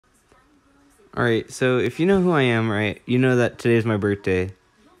Alright, so if you know who I am, right, you know that today's my birthday.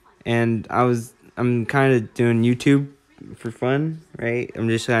 And I'm kind of doing YouTube for fun, right? I'm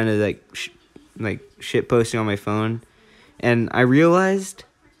just kind of like shit posting on my phone. And I realized,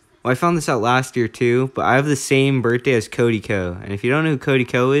 well, I found this out last year too, but I have the same birthday as Cody Ko. And if you don't know who Cody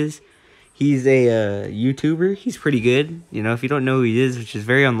Ko is, he's a YouTuber. He's pretty good. You know, if you don't know who he is, which is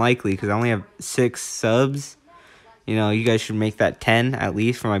very unlikely because I only have 6 subs. You know, you guys should make that 10 at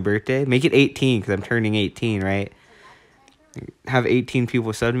least for my birthday. Make it 18 because I'm turning 18, right? Have 18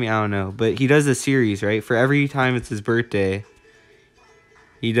 people sub to me? I don't know. But he does a series, right? For every time it's his birthday,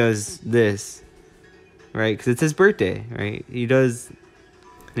 he does this, right? Because it's his birthday, right? He does...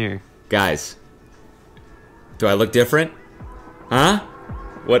 Here. Guys, do I look different? Huh?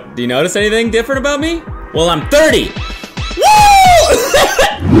 What, do you notice anything different about me? Well, I'm 30! Woo!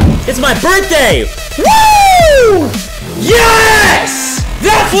 It's my birthday! Woo! Yes!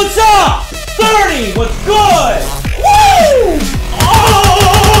 That's what's up! 30! What's good? Woo!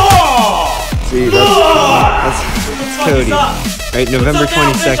 Oh! See, that's Cody. Right, November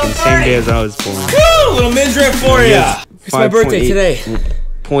 22nd, same day as I was born. Woo! Little midriff for ya! It's my birthday today.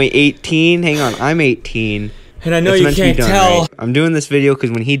 .18. Hang on, I'm 18. And I know you can't tell. Right? I'm doing this video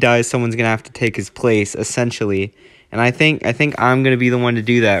because when he dies, someone's gonna have to take his place, essentially. And I think I'm gonna be the one to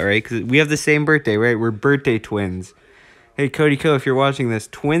do that, right? Because we have the same birthday, right? We're birthday twins. Hey, Cody Ko, if you're watching this,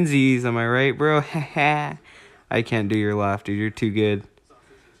 twinsies, am I right, bro? I can't do your laugh, dude. You're too good.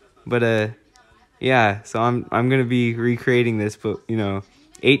 But yeah. So I'm gonna be recreating this, but you know,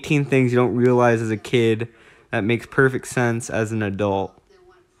 18 things you don't realize as a kid that makes perfect sense as an adult.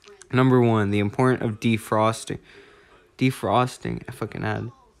 Number 1, the importance of defrosting. Defrosting, I fucking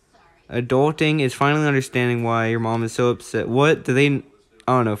had. Adulting is finally understanding why your mom is so upset. What do they... I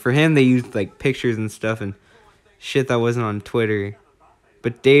don't know. For him, they used, like, pictures and stuff and shit that wasn't on Twitter.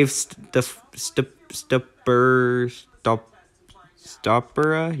 But Dave Stoppera?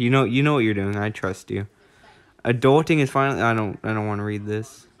 You know what you're doing. I trust you. Adulting is finally... I don't want to read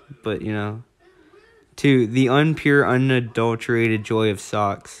this. But, you know... 2, the unpure, unadulterated joy of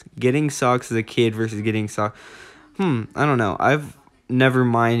socks. Getting socks as a kid versus getting socks. I don't know. I've never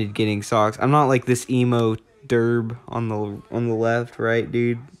minded getting socks. I'm not like this emo derb on the left, right,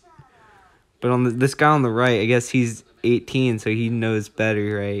 dude? But on this guy on the right, I guess he's 18, so he knows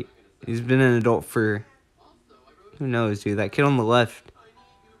better, right? He's been an adult for... Who knows, dude? That kid on the left,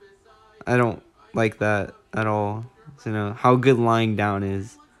 I don't like that at all. So, you know, how good lying down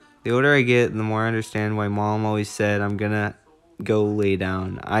is. The older I get, the more I understand why mom always said I'm gonna go lay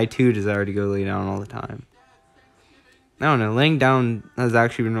down. I too desire to go lay down all the time. I don't know, laying down has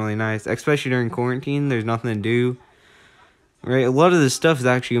actually been really nice, especially during quarantine. There's nothing to do, right? A lot of this stuff is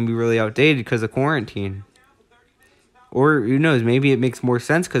actually gonna be really outdated because of quarantine. Or who knows, maybe it makes more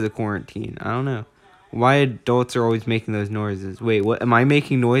sense because of quarantine. I don't know. Why adults are always making those noises. Wait, what? Am I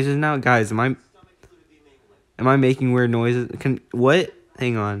making noises now? Guys, am I making weird noises? What?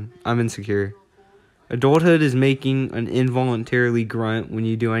 Hang on, I'm insecure. Adulthood is making an involuntarily grunt when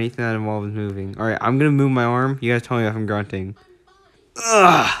you do anything that involves moving. Alright, I'm gonna move my arm. You guys tell me if I'm grunting.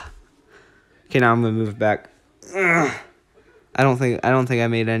 Ugh. Okay, now I'm gonna move it back. Ugh. I don't think I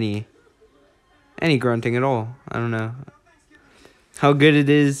made any grunting at all. I don't know. How good it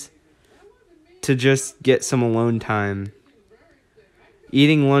is to just get some alone time.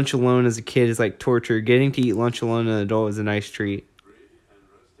 Eating lunch alone as a kid is like torture. Getting to eat lunch alone as an adult is a nice treat.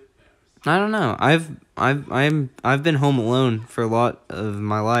 I don't know. I've been home alone for a lot of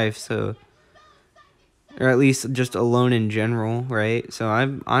my life, so, or at least just alone in general, right? So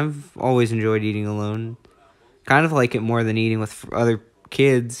I've always enjoyed eating alone. Kind of like it more than eating with other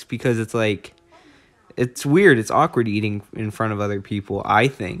kids because it's like, it's weird. It's awkward eating in front of other people, I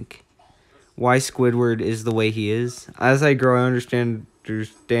think. Why Squidward is the way he is. As I grow, I understand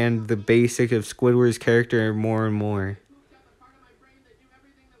the basic of Squidward's character more and more.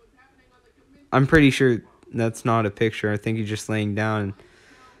 I'm pretty sure that's not a picture. I think he's just laying down.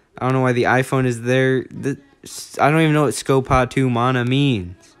 I don't know why the iPhone is there. I don't even know what Scopatu Mana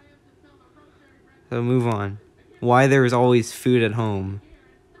means. So move on. Why there is always food at home.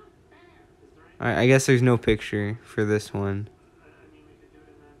 Alright, I guess there's no picture for this one.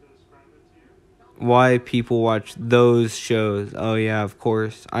 Why people watch those shows. Oh yeah, of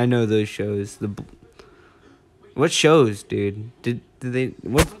course. I know those shows. What shows, dude? Did they...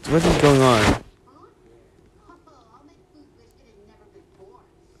 What's going on?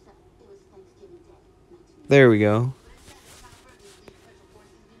 There we go.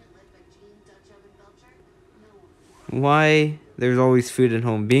 Why there's always food at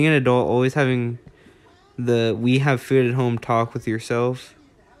home. Being an adult, always having the we have food at home talk with yourself.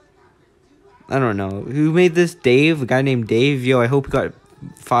 I don't know. Who made this? Dave? A guy named Dave? Yo, I hope he got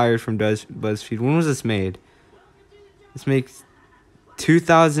fired from BuzzFeed. When was this made? This makes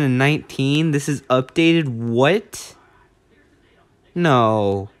 2019. This is updated. What?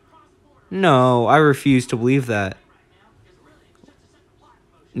 No. No, I refuse to believe that.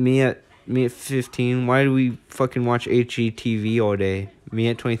 Me at 15. Why do we fucking watch HGTV all day? Me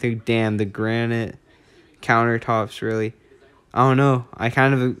at 23. Damn, the granite countertops, really. I don't know. I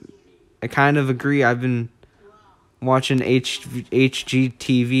kind of agree. I've been watching HGTV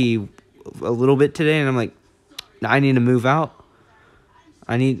a little bit today, and I'm like, I need to move out.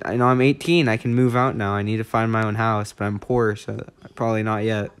 I know I'm 18. I can move out now. I need to find my own house, but I'm poor, so probably not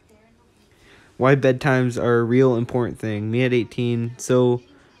yet. Why bedtimes are a real important thing. Me at 18, so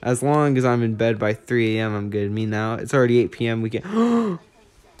as long as I'm in bed by 3 a.m., I'm good. Me now, it's already 8 p.m. We can.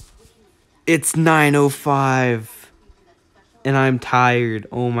 It's 9:05, and I'm tired.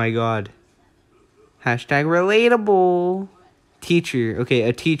 Oh my god. Hashtag relatable. Teacher. Okay,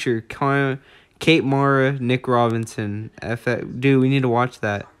 a teacher. Kate Mara, Nick Robinson. Dude, we need to watch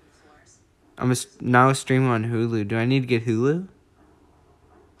that. I'm now streaming on Hulu. Do I need to get Hulu?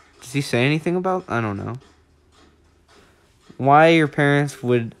 Does he say anything about? I don't know. Why your parents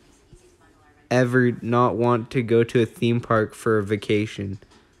would ever not want to go to a theme park for a vacation?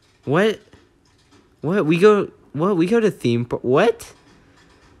 What? What? We go to theme park? What?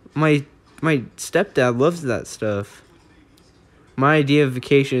 My stepdad loves that stuff. My idea of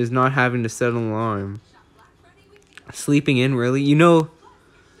vacation is not having to set an alarm. Sleeping in, really? You know...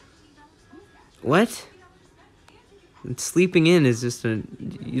 What? Sleeping in is just a...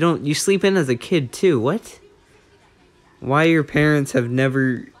 You sleep in as a kid, too. What? Why your parents have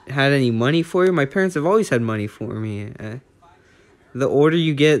never had any money for you? My parents have always had money for me. The older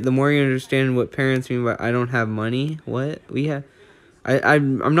you get, the more you understand what parents mean by I don't have money. What? We have...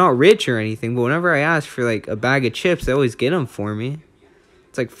 I'm not rich or anything, but whenever I ask for, like, a bag of chips, they always get them for me.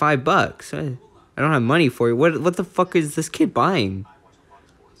 It's like $5. I don't have money for you. What the fuck is this kid buying?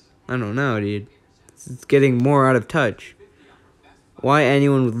 I don't know, dude. It's getting more out of touch. Why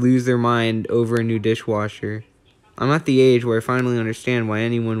anyone would lose their mind over a new dishwasher. I'm at the age where I finally understand why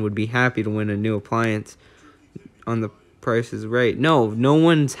anyone would be happy to win a new appliance on the Price is Right. No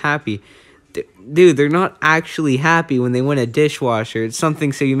one's happy. Dude, they're not actually happy when they win a dishwasher. It's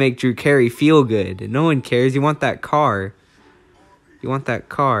something so you make Drew Carey feel good. No one cares. You want that car. You want that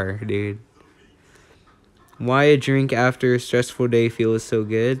car, dude. Why a drink after a stressful day feels so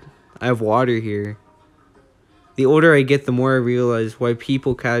good? I have water here. The older I get, the more I realize why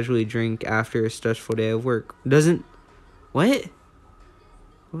people casually drink after a stressful day of work. What?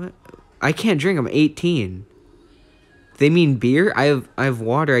 What? I can't drink. I'm 18. They mean beer? I have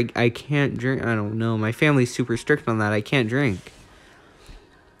water. I can't drink. I don't know. My family's super strict on that. I can't drink.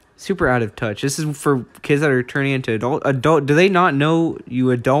 Super out of touch. This is for kids that are turning into adult. Do they not know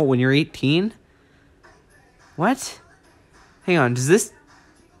you adult when you're 18? What? Hang on. Does this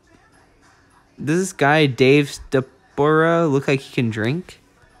guy Dave Stepora look like he can drink?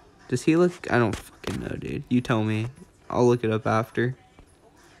 Does he look? I don't fucking know, dude. You tell me. I'll look it up after.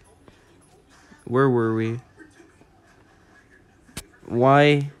 Where were we?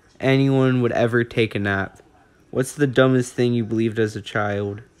 Why anyone would ever take a nap? What's the dumbest thing you believed as a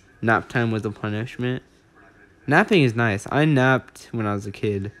child? Nap time was a punishment? Napping is nice. I napped when I was a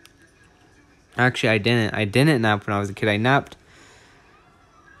kid. Actually, I didn't. I didn't nap when I was a kid. I napped...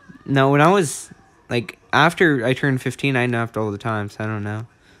 No, when I was... Like, after I turned 15, I napped all the time, so I don't know.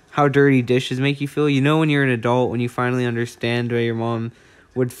 How dirty dishes make you feel? You know when you're an adult, when you finally understand why your mom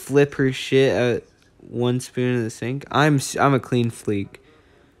would flip her shit at one spoon in the sink? I'm a clean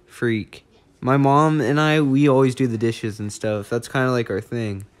freak. My mom and we always do the dishes and stuff. That's kind of like our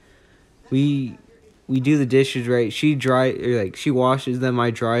thing. We do the dishes right. She washes them,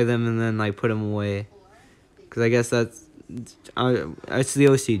 I dry them, and then I put them away. Cause I guess it's the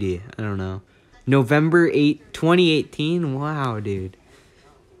OCD. I don't know. November 8, 2018. Wow, dude.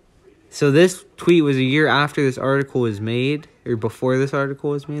 So this tweet was a year after this article was made, or before this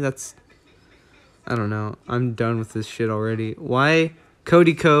article was made. I don't know. I'm done with this shit already. Why,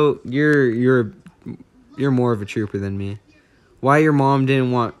 Cody Ko? You're more of a trooper than me. Why your mom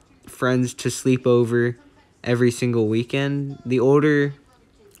didn't want friends to sleep over every single weekend? The older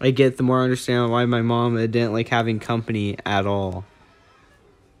I get, the more I understand why my mom didn't like having company at all.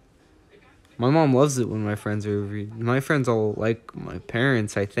 My mom loves it when my friends are over. My friends all like my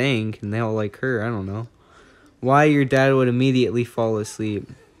parents, I think, and they all like her. I don't know. Why your dad would immediately fall asleep.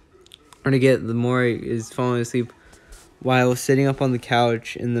 Or to get the more is falling asleep while sitting up on the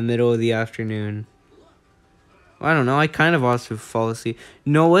couch in the middle of the afternoon. I don't know. I kind of also fall asleep.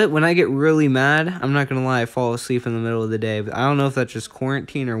 You know what? When I get really mad, I'm not gonna lie, I fall asleep in the middle of the day. But I don't know if that's just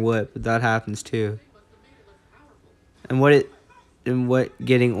quarantine or what, but that happens too. And what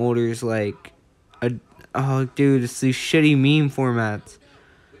getting older is like. Oh, dude, it's these shitty meme formats.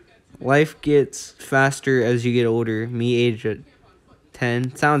 Life gets faster as you get older. Me age at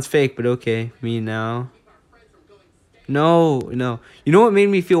 10. Sounds fake, but okay. Me now. No. You know what made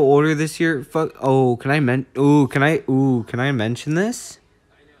me feel older this year? Fuck. Oh, can I mention this?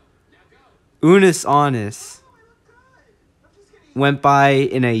 Unis Honest went by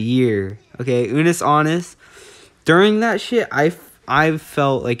in a year. Okay, Unis Honest. During that shit, I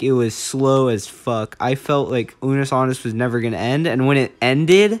felt like it was slow as fuck. I felt like Unis Honest was never gonna end, and when it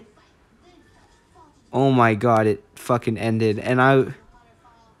ended, oh my god, it fucking ended. And I'm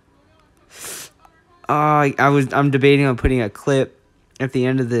debating on putting a clip at the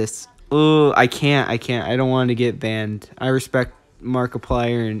end of this. Oh, I can't. I don't want to get banned. I respect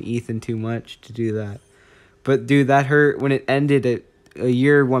Markiplier and Ethan too much to do that. But dude, that hurt when it ended. A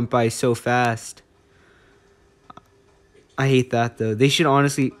year went by so fast. I hate that though. They should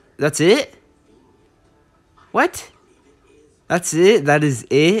honestly. That's it? What? That's it? That is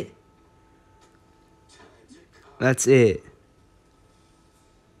it? That's it.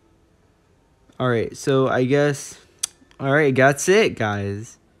 Alright, so I guess. Alright, that's it,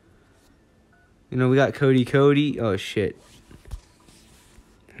 guys. You know, we got Cody Ko. Oh, shit.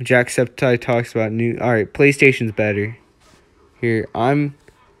 Jacksepticeye talks about new. Alright, PlayStation's better. Here, I'm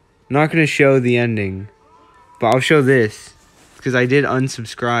not going to show the ending. But I'll show this. Because I did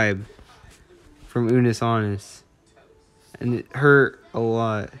unsubscribe from Unis Honest. And it hurt a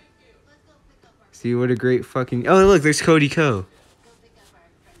lot. See, what a great fucking... Oh, look, there's Cody Ko.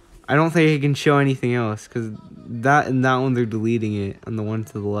 I don't think I can show anything else. Because that and that one, they're deleting it. On the one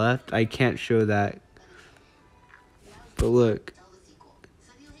to the left, I can't show that. But look.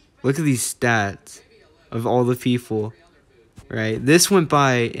 Look at these stats of all the people. Right? This went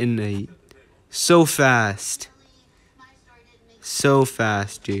by in a... So fast. So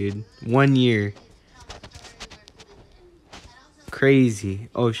fast, dude. 1 year. Crazy.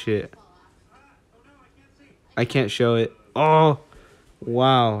 Oh, shit. I can't show it. Oh,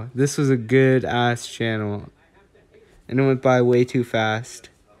 wow. This was a good-ass channel. And it went by way too fast.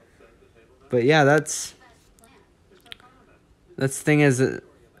 But, yeah, that's... That's the thing is...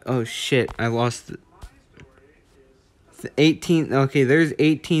 Oh, shit. I lost it. 18... Okay, there's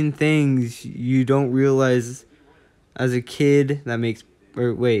 18 things you don't realize as a kid that makes...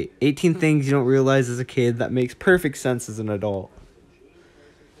 Or, wait. 18 things you don't realize as a kid that makes perfect sense as an adult.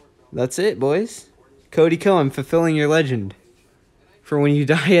 That's it, boys. Cody Ko, I'm fulfilling your legend. For when you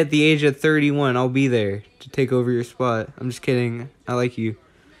die at the age of 31, I'll be there to take over your spot. I'm just kidding. I like you.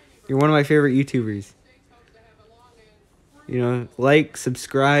 You're one of my favorite YouTubers. You know, like,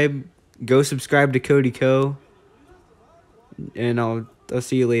 subscribe. Go subscribe to Cody Ko. And I'll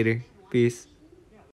see you later. Peace.